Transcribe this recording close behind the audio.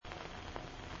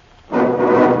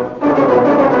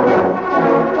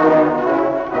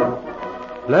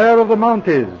Blair of the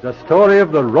Mounties, a story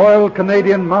of the Royal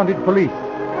Canadian Mounted Police.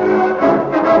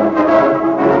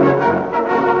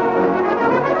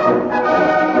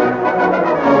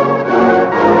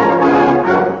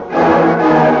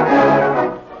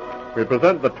 We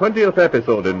present the 20th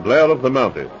episode in Blair of the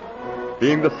Mounties,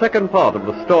 being the second part of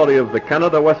the story of the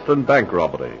Canada Western Bank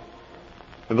robbery.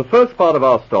 In the first part of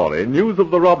our story, news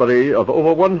of the robbery of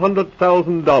over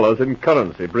 $100,000 in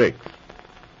currency breaks.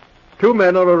 Two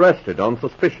men are arrested on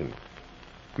suspicion.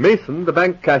 Mason, the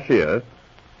bank cashier,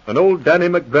 and old Danny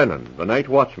McBrennan, the night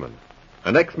watchman,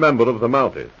 an ex-member of the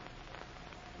Mounties.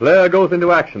 Blair goes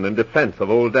into action in defense of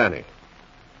old Danny.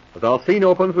 As our scene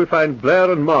opens, we find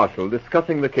Blair and Marshall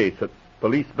discussing the case at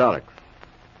police barracks.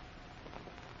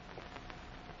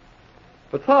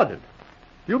 But, Sergeant,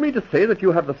 do you mean to say that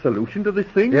you have the solution to this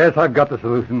thing? Yes, I've got the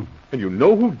solution. And you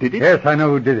know who did it? Yes, I know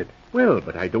who did it. Well,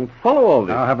 but I don't follow all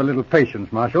this. Now, have a little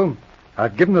patience, Marshal.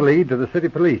 I've given the lead to the city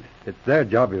police. It's their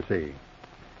job, you see.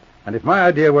 And if my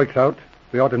idea works out,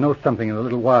 we ought to know something in a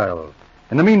little while.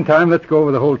 In the meantime, let's go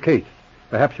over the whole case.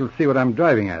 Perhaps you'll see what I'm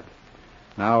driving at.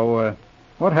 Now,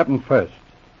 what happened first?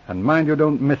 And mind you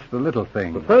don't miss the little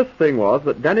thing. The first thing was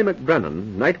that Danny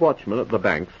McBrennan, night watchman at the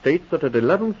bank, states that at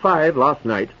 11:05 last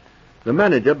night, the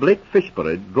manager, Blake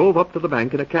Fishbury, drove up to the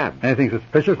bank in a cab. Anything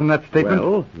suspicious in that statement?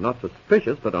 Well, not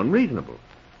suspicious, but unreasonable.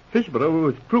 Fishbury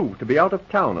was proved to be out of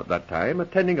town at that time,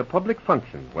 attending a public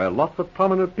function where lots of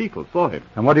prominent people saw him.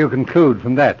 And what do you conclude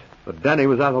from that? That Danny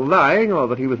was either lying or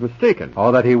that he was mistaken.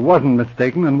 Or that he wasn't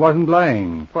mistaken and wasn't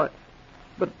lying. Why,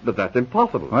 but that's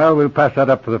impossible. Well, we'll pass that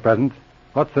up for the present.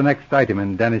 What's the next item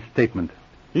in Danny's statement?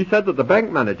 He said that the bank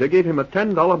manager gave him a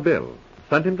 $10 bill,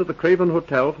 sent him to the Craven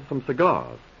Hotel for some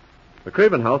cigars. The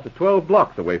Craven house is 12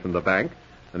 blocks away from the bank,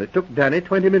 and it took Danny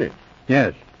 20 minutes.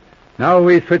 Yes. Now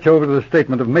we switch over to the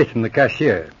statement of Mason, the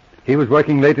cashier. He was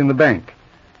working late in the bank.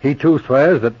 He, too,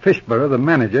 swears that Fishbury, the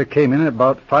manager, came in at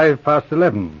about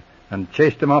 11:05 and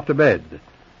chased him off to bed.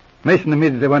 Mason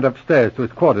immediately went upstairs to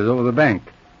his quarters over the bank,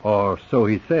 or so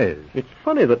he says. It's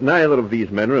funny that neither of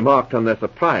these men remarked on their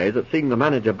surprise at seeing the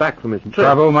manager back from his trip.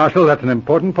 Bravo, Marshal. That's an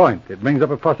important point. It brings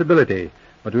up a possibility,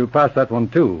 but we'll pass that one,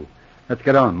 too. Let's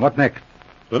get on. What next?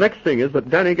 The next thing is that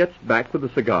Danny gets back with the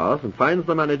cigars and finds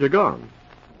the manager gone.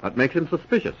 That makes him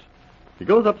suspicious. He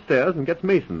goes upstairs and gets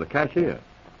Mason, the cashier.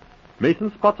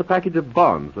 Mason spots a package of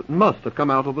bonds that must have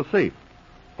come out of the safe,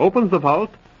 opens the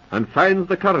vault, and finds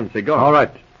the currency gone. All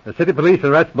right. The city police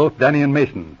arrest both Danny and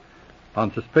Mason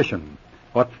on suspicion.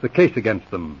 What's the case against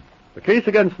them? The case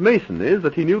against Mason is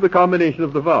that he knew the combination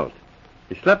of the vault.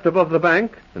 He slept above the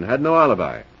bank and had no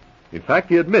alibi. In fact,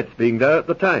 he admits being there at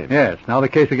the time. Yes. Now the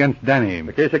case against Danny.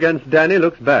 The case against Danny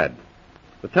looks bad.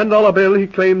 The $10 bill he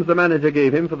claims the manager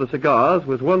gave him for the cigars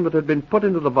was one that had been put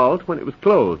into the vault when it was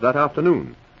closed that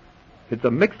afternoon. It's a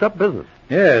mixed-up business.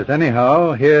 Yes,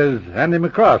 anyhow, here's Andy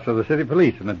McCross of the city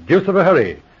police in a deuce of a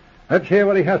hurry. Let's hear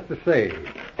what he has to say.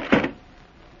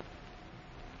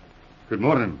 Good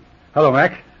morning. Hello,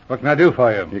 Mac. What can I do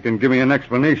for you? You can give me an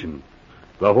explanation.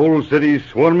 The whole city's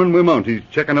swarming with Mounties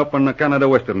checking up on the Canada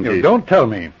Western case. You don't tell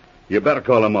me. You better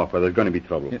call them off or there's going to be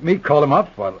trouble. Me call him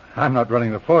up? Well, I'm not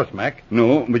running the force, Mac.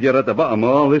 No, but you're at the bottom of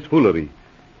all this foolery.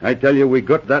 I tell you, we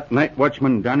got that night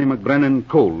watchman, Danny McBrennan,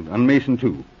 cold, and Mason,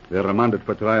 too. They're remanded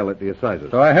for trial at the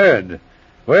assizes. So I heard.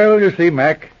 Well, you see,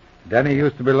 Mac, Danny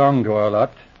used to belong to our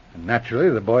lot, and naturally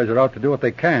the boys are out to do what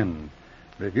they can.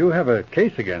 But if you have a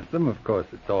case against them, of course,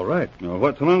 it's all right. Now,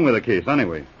 what's wrong with the case,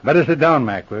 anyway? Better sit down,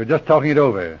 Mac. We were just talking it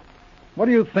over. What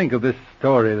do you think of this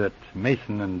story that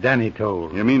Mason and Danny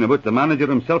told? You mean about the manager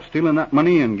himself stealing that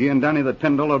money and giving Danny the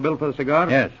 $10 bill for the cigar?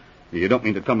 Yes. You don't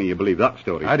mean to tell me you believe that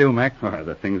story? I do, Mac. Oh,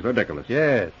 the thing's ridiculous.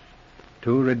 Yes.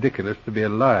 Too ridiculous to be a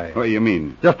lie. What do you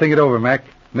mean? Just think it over, Mac.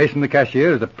 Mason, the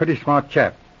cashier, is a pretty smart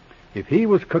chap. If he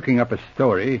was cooking up a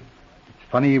story, it's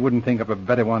funny he wouldn't think up a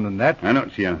better one than that. I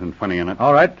don't see anything funny in it.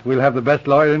 All right, we'll have the best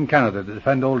lawyer in Canada to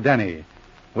defend old Danny.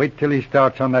 Wait till he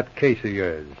starts on that case of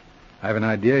yours. I have an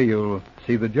idea you'll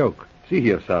see the joke. See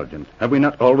here, Sergeant. Have we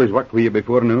not always worked with you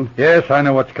before now? Yes, I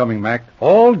know what's coming, Mac.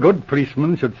 All good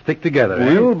policemen should stick together.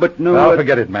 Well, but no... Now,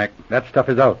 forget it, Mac. That stuff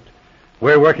is out.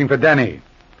 We're working for Danny.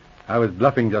 I was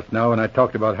bluffing just now when I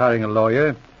talked about hiring a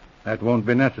lawyer. That won't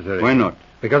be necessary. Why not?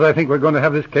 Because I think we're going to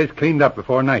have this case cleaned up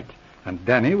before night. And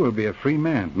Danny will be a free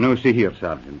man. No, see here,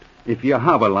 Sergeant. If you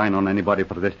have a line on anybody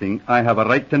for this thing, I have a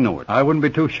right to know it. I wouldn't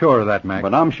be too sure of that, Mac.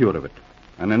 But I'm sure of it.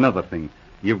 And another thing.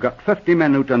 You've got 50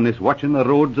 men out on this watching the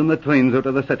roads and the trains out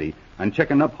of the city and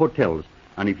checking up hotels.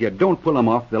 And if you don't pull them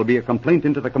off, there'll be a complaint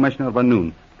into the Commissioner by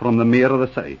noon from the mayor of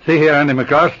the city. See here, Andy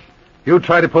McCross. You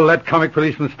try to pull that comic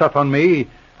policeman stuff on me,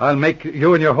 I'll make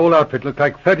you and your whole outfit look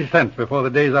like 30 cents before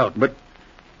the day's out. But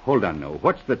Hold on now.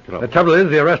 What's the trouble? The trouble is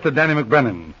the arrest of Danny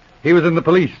McBrennan. He was in the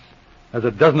police. There's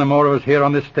a dozen or more of us here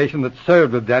on this station that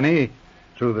served with Danny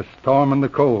through the storm and the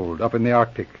cold up in the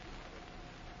Arctic.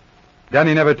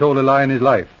 Danny never told a lie in his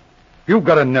life. You've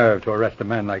got a nerve to arrest a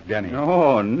man like Danny.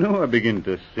 Oh, no, I begin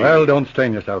to see. Well, don't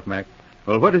strain yourself, Mac.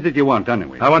 Well, what is it you want,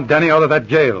 anyway? I want Danny out of that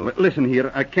jail. But listen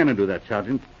here, I cannot do that,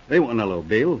 Sergeant. They won't allow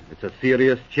bail. It's a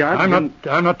serious charge.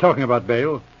 I'm not talking about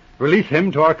bail. Release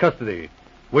him to our custody.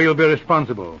 We'll be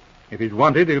responsible. If he's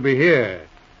wanted, he'll be here.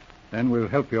 Then we'll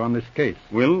help you on this case.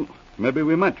 Well, maybe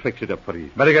we might fix it up for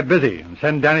you. Better get busy and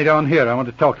send Danny down here. I want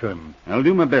to talk to him. I'll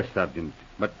do my best, Sergeant.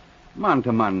 But man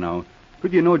to man now,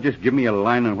 could you just give me a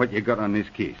line on what you got on this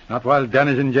case? Not while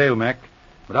Danny's in jail, Mac.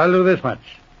 But I'll do this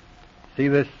much. See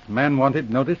this man wanted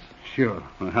notice? Sure,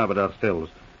 we'll have it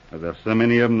ourselves. There's so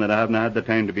many of them that I haven't had the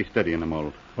time to be studying them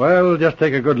all. Well, just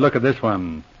take a good look at this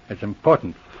one. It's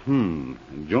important. John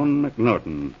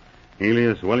McNaughton,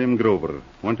 alias William Grover,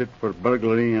 wanted for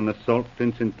burglary and assault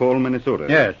in St. Paul, Minnesota.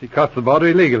 Yes, he crossed the border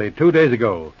illegally 2 days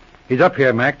ago. He's up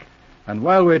here, Mac. And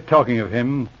while we're talking of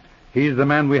him, he's the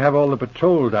man we have all the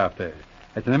patrols after.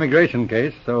 It's an immigration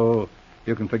case, so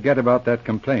you can forget about that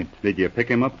complaint. Did you pick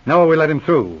him up? No, we let him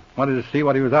through. Wanted to see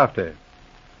what he was after.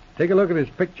 Take a look at his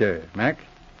picture, Mac.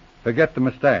 Forget the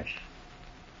mustache.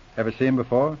 Ever see him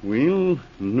before? Well,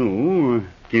 no.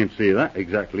 Can't say that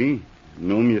exactly.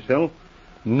 Know him yourself?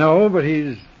 No, but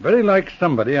he's very like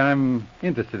somebody I'm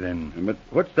interested in. But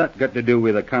what's that got to do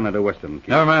with the Canada Western case?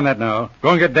 Never mind that now. Go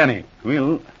and get Denny.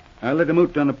 Well, I'll let him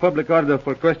out on a public order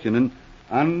for questioning.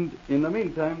 And in the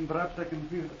meantime, perhaps I can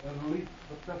feel a release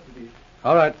for custody.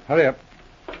 All right, hurry up.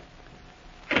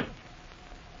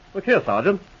 Look here,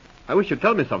 Sergeant. I wish you'd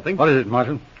tell me something. What is it,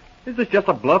 Marshal? Is this just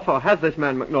a bluff, or has this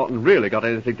man McNaughton really got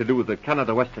anything to do with the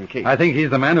Canada Western case? I think he's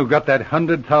the man who got that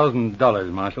 $100,000,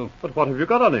 Marshal. But what have you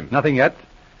got on him? Nothing yet.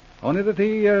 Only that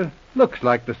he looks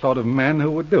like the sort of man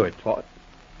who would do it. What?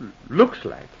 Looks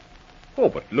like? Oh,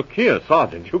 but look here,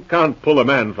 Sergeant. You can't pull a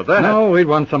man for that. No, we'd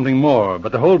want something more.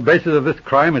 But the whole basis of this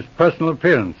crime is personal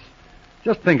appearance.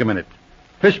 Just think a minute.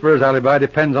 Fishborough's alibi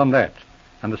depends on that.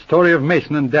 And the story of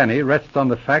Mason and Danny rests on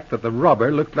the fact that the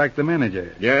robber looked like the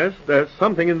manager. Yes, there's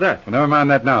something in that. Well, never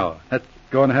mind that now. Let's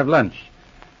go and have lunch.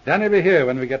 Danny will be here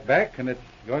when we get back, and it's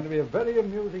going to be a very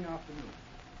amusing afternoon.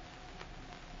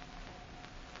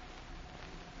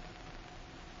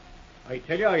 I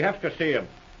tell you, I have to see him.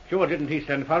 Sure didn't he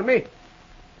send for me?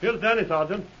 Here's Danny,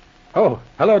 Sergeant. Oh,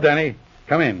 hello, Danny.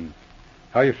 Come in.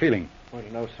 How are you feeling? Well,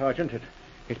 no, Sergeant,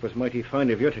 it was mighty fine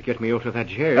of you to get me out of that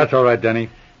jail. That's all right, Danny.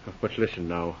 But listen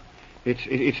now,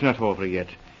 it's not over yet.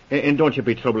 And don't you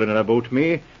be troubling about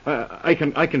me. I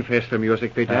can face the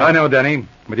music, be damned. I know, Danny,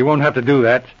 but you won't have to do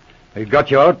that. We've got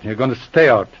you out. You're going to stay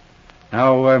out.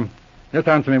 Now, just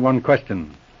answer me one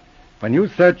question. When you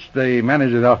searched the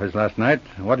manager's office last night,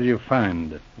 what did you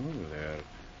find? There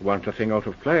wasn't a thing out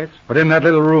of place. But in that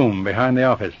little room behind the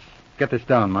office. Get this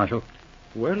down, Marshal.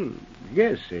 Well,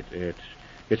 yes,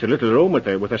 it's a little room with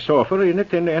a sofa in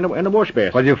it and a wash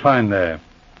basin. What did you find there?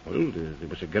 Well, there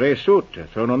was a grey suit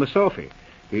thrown on the sofa.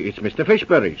 It's Mr.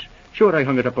 Fishberry's. Sure, I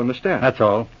hung it up on the stand. That's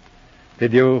all.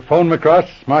 Did you phone McCross,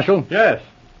 Marshal? Yes.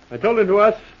 I told him to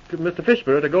ask Mr.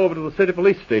 Fishborough to go over to the city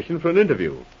police station for an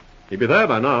interview. He'll be there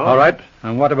by now. All right.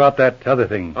 And what about that other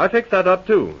thing? I fixed that up,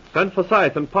 too. Sent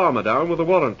Forsyth and Palmer down with a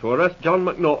warrant to arrest John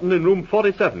McNaughton in room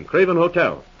 47, Craven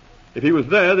Hotel. If he was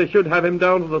there, they should have him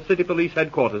down to the city police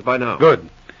headquarters by now. Good.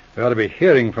 We ought to be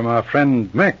hearing from our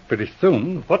friend Mac pretty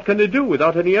soon. What can they do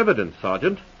without any evidence,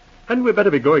 Sergeant? And we'd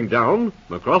better be going down.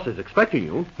 McCross is expecting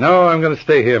you. No, I'm going to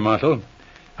stay here, Marshal.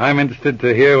 I'm interested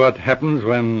to hear what happens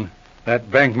when that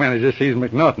bank manager sees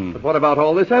McNaughton. But what about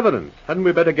all this evidence? Hadn't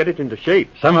we better get it into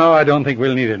shape? Somehow I don't think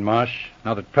we'll need it, Marsh.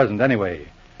 Not at present, anyway.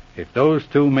 If those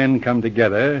two men come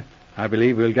together, I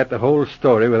believe we'll get the whole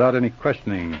story without any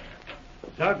questioning.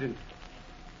 Sergeant.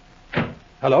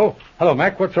 Hello? Hello,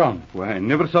 Mac. What's wrong? Why, I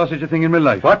never saw such a thing in my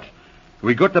life. What?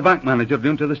 We got the bank manager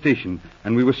down to the station,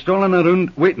 and we were stalling around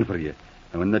waiting for you.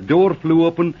 And when the door flew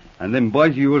open, and them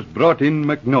boys of yours brought in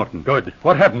McNaughton. Good.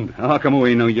 What happened? Ah, come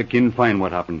away now. You can find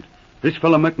what happened. This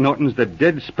fellow McNaughton's the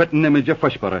dead spitting image of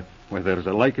Fishborough, where there's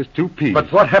a like as two peas.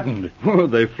 But what happened? Oh,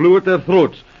 they flew at their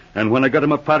throats, and when I got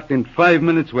 'em apart in 5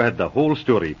 minutes, we had the whole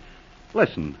story.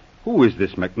 Listen, who is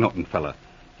this McNaughton fella?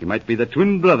 He might be the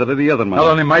twin brother of the other man. Not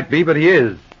only might be, but he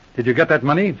is. Did you get that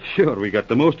money? Sure, we got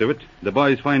the most of it. The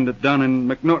boys find it down in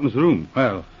McNaughton's room.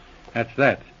 Well, that's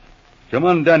that. Come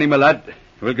on, Danny, my lad.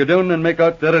 We'll go down and make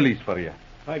out the release for you.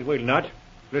 I will not.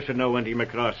 Listen now, Wendy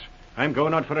McCross. I'm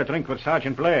going out for a drink with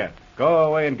Sergeant Blair. Go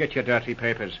away and get your dirty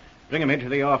papers. Bring him into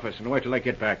the office and wait till I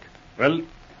get back. Well,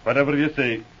 whatever you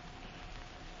say.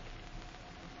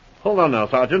 Hold on now,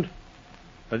 Sergeant.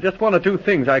 There's just one or two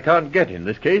things I can't get in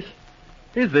this case.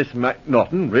 Is this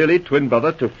McNaughton really twin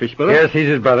brother to Fishburne? Yes, he's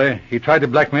his brother. He tried to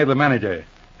blackmail the manager.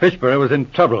 Fishburne was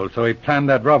in trouble, so he planned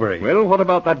that robbery. Well, what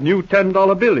about that new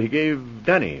 $10 bill he gave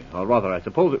Danny? Or rather, I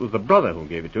suppose it was the brother who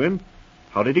gave it to him.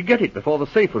 How did he get it before the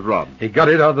safe was robbed? He got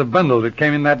it out of the bundle that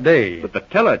came in that day. But the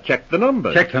teller checked the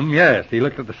numbers. Checked them, yes. He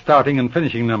looked at the starting and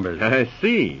finishing numbers. I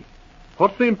see.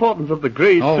 What's the importance of the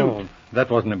grey suit? That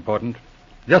wasn't important.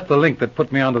 Just the link that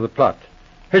put me onto the plot.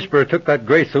 Fishburne took that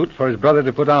grey suit for his brother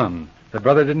to put on. The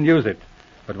brother didn't use it.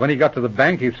 But when he got to the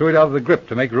bank, he threw it out of the grip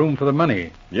to make room for the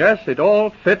money. Yes, it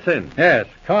all fits in. Yes.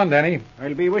 Come on, Danny.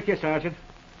 I'll be with you, Sergeant.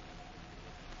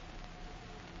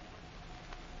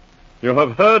 You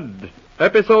have heard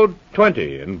episode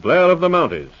 20 in Blair of the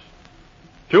Mounties.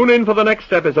 Tune in for the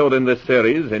next episode in this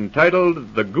series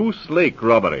entitled The Goose Lake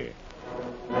Robbery.